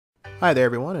Hi there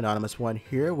everyone, Anonymous1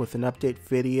 here with an update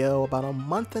video about a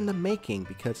month in the making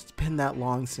because it's been that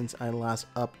long since I last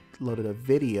uploaded a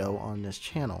video on this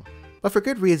channel. But for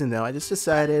good reason though, I just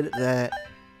decided that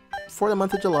for the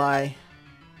month of July,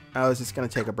 I was just going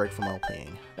to take a break from LPing.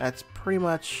 That's pretty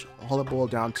much all it boiled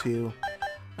down to.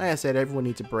 Like I said, everyone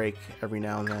needs a break every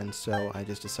now and then, so I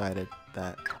just decided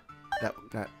that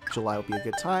July would be a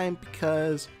good time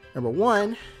because, number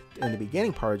one, in the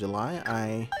beginning part of July,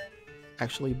 I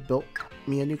actually built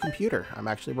me a new computer. I'm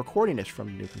actually recording this from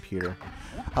a new computer.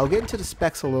 I'll get into the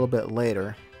specs a little bit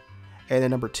later. And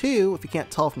then number two, if you can't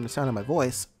tell from the sound of my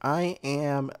voice, I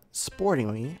am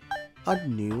sporting me a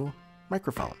new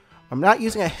microphone. I'm not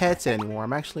using a headset anymore.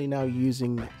 I'm actually now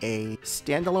using a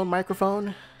standalone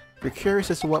microphone. If you're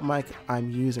curious as to what mic I'm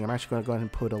using, I'm actually going to go ahead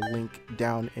and put a link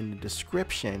down in the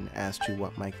description as to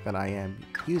what mic that I am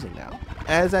using now.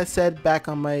 As I said back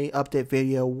on my update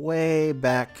video way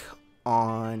back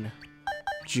on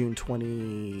June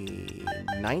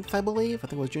 29th, I believe. I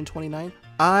think it was June 29th.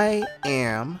 I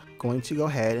am going to go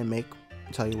ahead and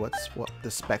tell you what the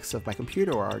specs of my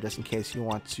computer are, just in case you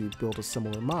want to build a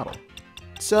similar model.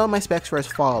 So my specs are as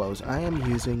follows. I am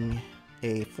using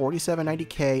a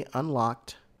 4790K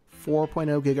unlocked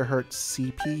 4.0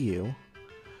 GHz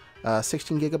CPU,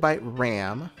 16 GB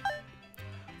RAM,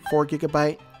 4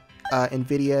 GB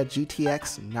NVIDIA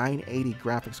GTX 980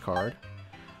 graphics card,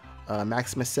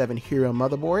 Maximus 7 Hero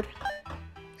motherboard,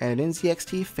 and an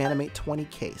NZXT Phantom 20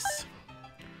 case.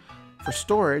 For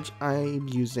storage, I'm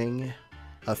using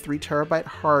a 3 TB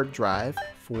hard drive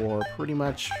for pretty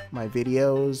much my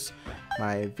videos,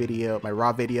 my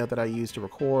raw video that I use to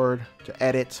record, to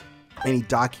edit, any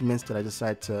documents that I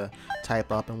decide to type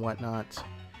up and whatnot.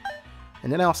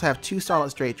 And then I also have 2 solid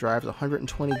state drives, a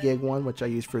 120 gig one, which I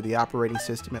use for the operating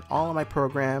system and all of my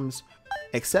programs,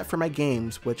 except for my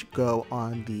games, which go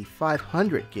on the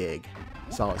 500 gig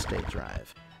solid state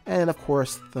drive. And of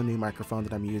course, the new microphone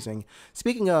that I'm using.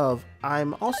 Speaking of,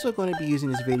 I'm also going to be using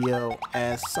this video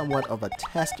as somewhat of a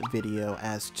test video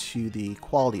as to the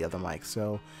quality of the mic.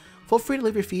 So feel free to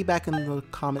leave your feedback in the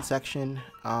comment section.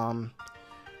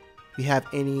 If you have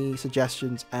any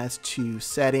suggestions as to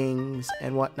settings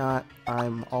and whatnot,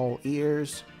 I'm all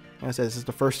ears. Like I said, this is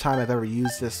the first time I've ever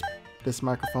used this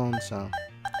microphone, so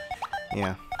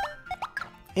yeah.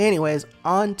 Anyways,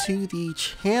 on to the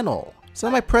channel. Some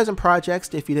of my present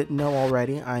projects, if you didn't know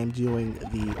already, I am doing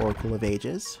the Oracle of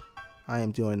Ages. I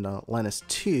am doing the Lennus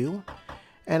II.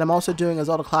 And I'm also doing a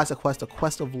Zelda Classic Quest, A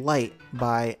Quest of Light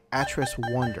by Atris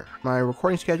Wonder. My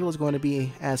recording schedule is going to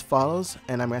be as follows,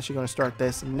 and I'm actually going to start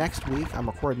this next week. I'm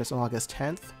recording this on August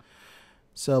 10th.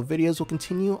 So videos will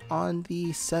continue on the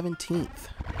 17th.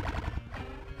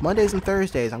 Mondays and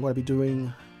Thursdays, I'm going to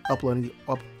be uploading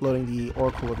the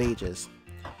Oracle of Ages.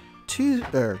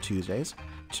 Tuesdays.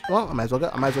 Well, I might as well go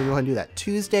ahead and do that.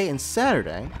 Tuesday and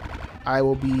Saturday, I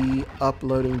will be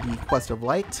uploading the Quest of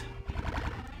Light.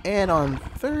 And on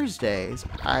Thursdays,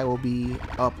 I will be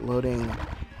uploading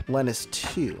Lennus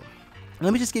II.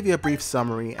 Let me just give you a brief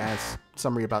summary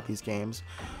about these games.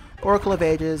 Oracle of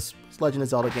Ages, it's Legend of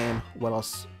Zelda game. What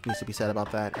else needs to be said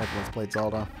about that? Everyone's played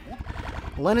Zelda.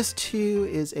 Lennus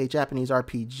II is a Japanese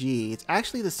RPG. It's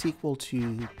actually the sequel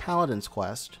to Paladin's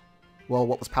Quest. Well,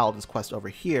 what was Paladin's Quest over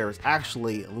here is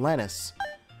actually Lennus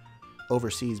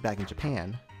overseas back in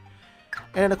Japan.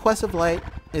 And A Quest of Light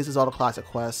is a Zelda Classic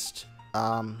Quest.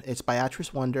 It's by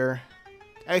Atris Wonder.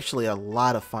 Actually a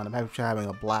lot of fun. I'm actually having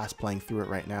a blast playing through it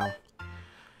right now.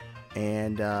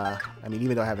 And, I mean,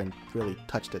 even though I haven't really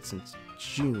touched it since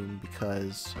June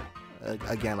because,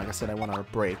 again, like I said, I went on a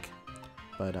break.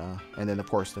 But, and then, of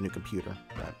course, the new computer.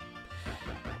 But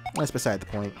that's beside the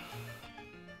point.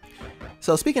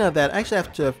 So, speaking of that, I actually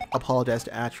have to apologize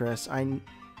to Atris. I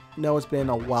know it's been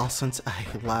a while since I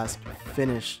last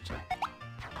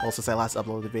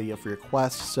uploaded the video for your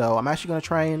quest, so I'm actually going to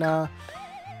try and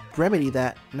remedy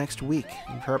that next week.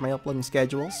 You've heard my uploading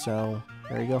schedule, so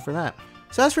there you go for that.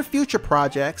 So as for future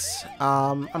projects,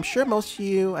 I'm sure most of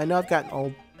you, I know I've gotten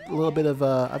a little bit of,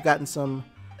 I've gotten some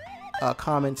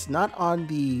comments, not on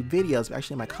the videos, but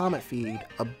actually in my comment feed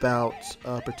about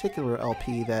a particular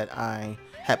LP that I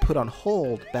had put on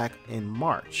hold back in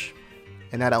March.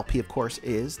 And that LP, of course,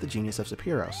 is The Genius of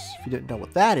Sephiroth. If you didn't know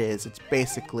what that is, it's a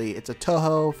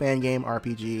Toho fan game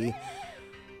RPG,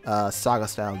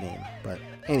 saga-style game. But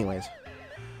anyways,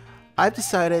 I've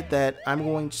decided that I'm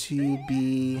going to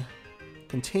be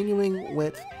continuing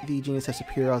with The Genius of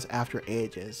Sephiroth after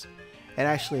Ages. And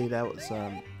actually, that was,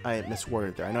 I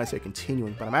misworded there. I know I said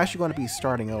continuing, but I'm actually going to be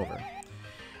starting over.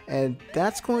 And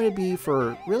that's going to be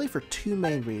really for two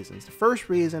main reasons. The first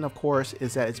reason, of course,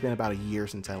 is that it's been about a year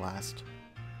since I last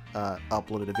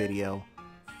uploaded a video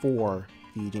for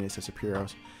the Genius of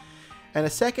Superheroes. And the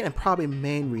second and probably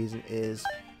main reason is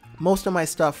most of my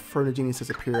stuff for the Genius of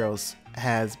Superheroes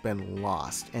has been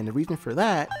lost. And the reason for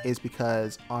that is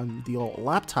because on the old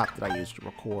laptop that I used to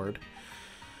record,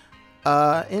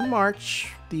 in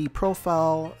March, the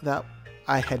profile that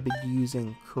I had been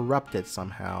using corrupted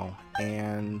somehow,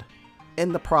 and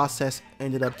in the process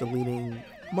ended up deleting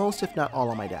most, if not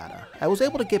all, of my data. I was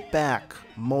able to get back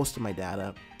most of my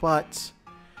data, but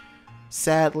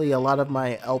sadly a lot of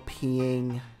my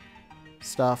LPing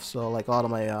stuff, so like a lot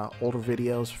of my older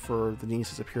videos for the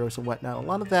Genius of Superheroes and whatnot, a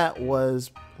lot of that was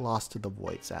lost to the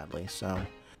void, sadly. So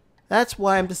that's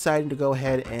why I'm deciding to go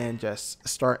ahead and just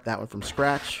start that one from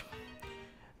scratch.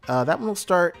 That one will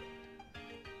start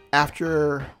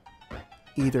after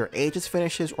either Aegis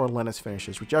finishes or Lennus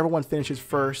finishes. Whichever one finishes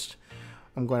first,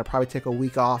 I'm going to probably take a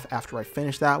week off after I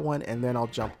finish that one, and then I'll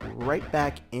jump right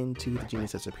back into the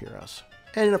Genius of Superheroes.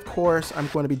 And of course, I'm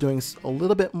going to be doing a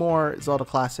little bit more Zelda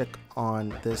Classic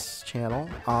on this channel.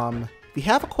 If you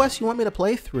have a quest you want me to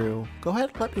play through, go ahead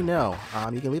and let me know.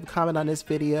 You can leave a comment on this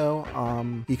video.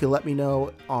 You can let me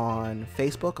know on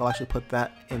Facebook. I'll actually put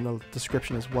that in the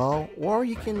description as well. Or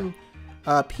you can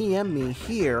PM me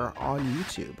here on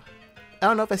YouTube. I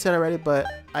don't know if I said already, but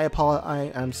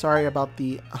I'm sorry about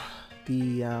the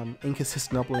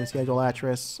inconsistent uploading schedule,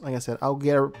 Atris. Like I said,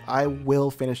 I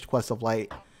will finish Quest of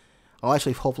Light. I'll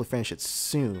actually hopefully finish it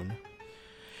soon.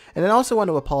 And then I also want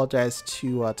to apologize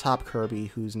to Top Kirby,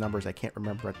 whose numbers I can't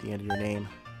remember at the end of your name.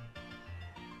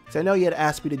 So I know you had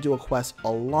asked me to do a quest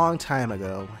a long time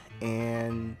ago,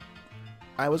 and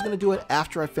I was going to do it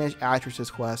after I finished Atris's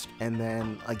quest, and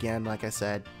then again, like I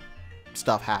said,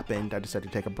 stuff happened. I decided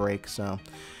to take a break, so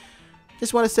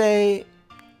just want to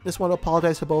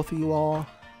apologize to both of you all.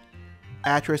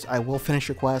 Atris, I will finish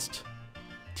your quest.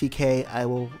 TK, I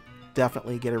will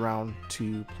definitely get around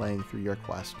to playing through your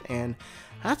quest. And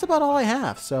that's about all I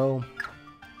have, so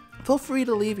feel free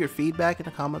to leave your feedback in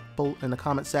the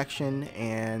comment section,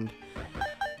 and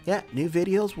yeah, new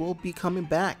videos will be coming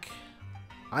back.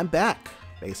 I'm back,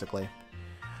 basically.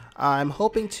 I'm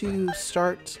hoping to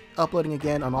start uploading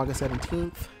again on August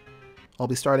 17th. I'll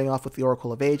be starting off with the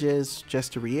Oracle of Ages.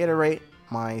 Just to reiterate,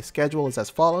 my schedule is as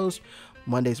follows: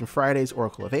 Mondays and Fridays,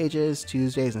 Oracle of Ages;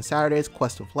 Tuesdays and Saturdays,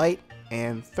 Quest of Light;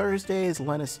 and Thursdays,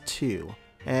 Lennus II.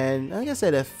 And like I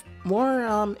said, if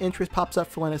more interest pops up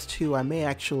for Lennus II, I may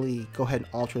actually go ahead and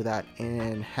alter that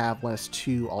and have Lennus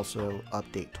II also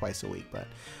update twice a week. But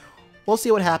we'll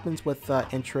see what happens with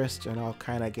interest, and I'll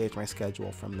kind of gauge my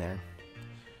schedule from there.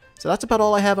 So that's about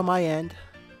all I have on my end.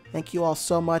 Thank you all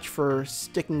so much for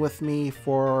sticking with me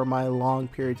for my long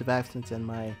periods of absence and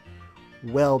my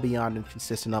well beyond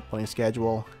inconsistent uploading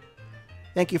schedule.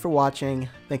 Thank you for watching,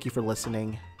 thank you for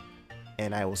listening,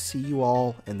 and I will see you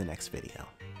all in the next video.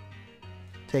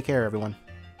 Take care, everyone.